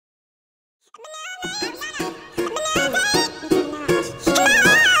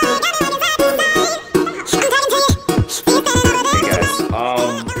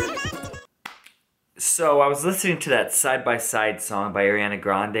So I was listening to that Side by Side song by Ariana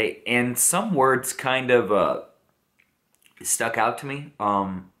Grande, and some words kind of stuck out to me.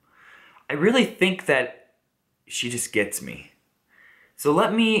 I really think that she just gets me. So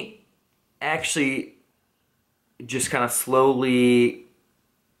let me actually just kind of slowly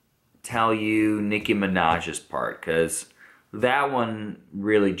tell you Nicki Minaj's part, because that one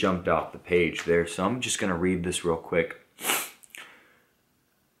really jumped off the page there. So I'm just going to read this real quick.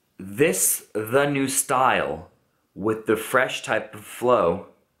 This the new style with the fresh type of flow.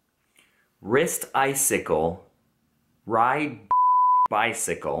 Wrist icicle, ride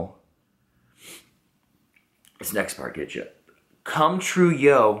bicycle. This next part gets you. Come true,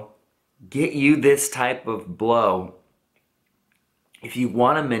 yo, get you this type of blow. If you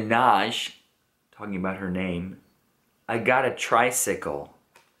want a Minaj, talking about her name, I got a tricycle.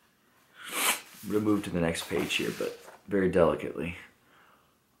 I'm gonna move to the next page here, but very delicately.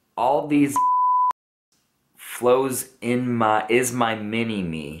 All these flows in my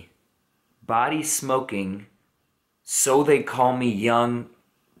mini-me. Body smoking, so they call me young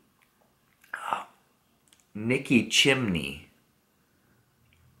Nicki Chimney.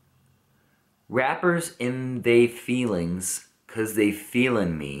 Rappers in they feelings, cause they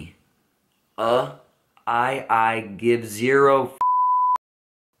feelin' me. I give zero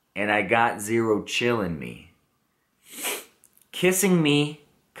and I got zero chill in me. Kissing me,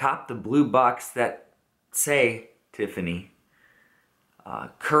 cop the blue box that say Tiffany.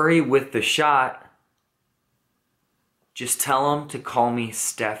 Curry with the shot, just tell him to call me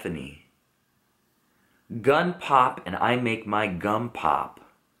Stephanie. Gun pop and I make my gum pop.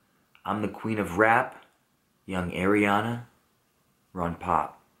 I'm the queen of rap, young Ariana, run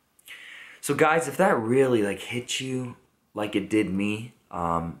pop. So guys, if that really hit you like it did me,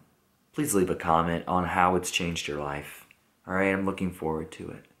 please leave a comment on how it's changed your life. Alright, I'm looking forward to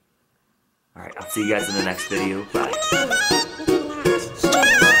it. Alright, I'll see you guys in the next video. Bye.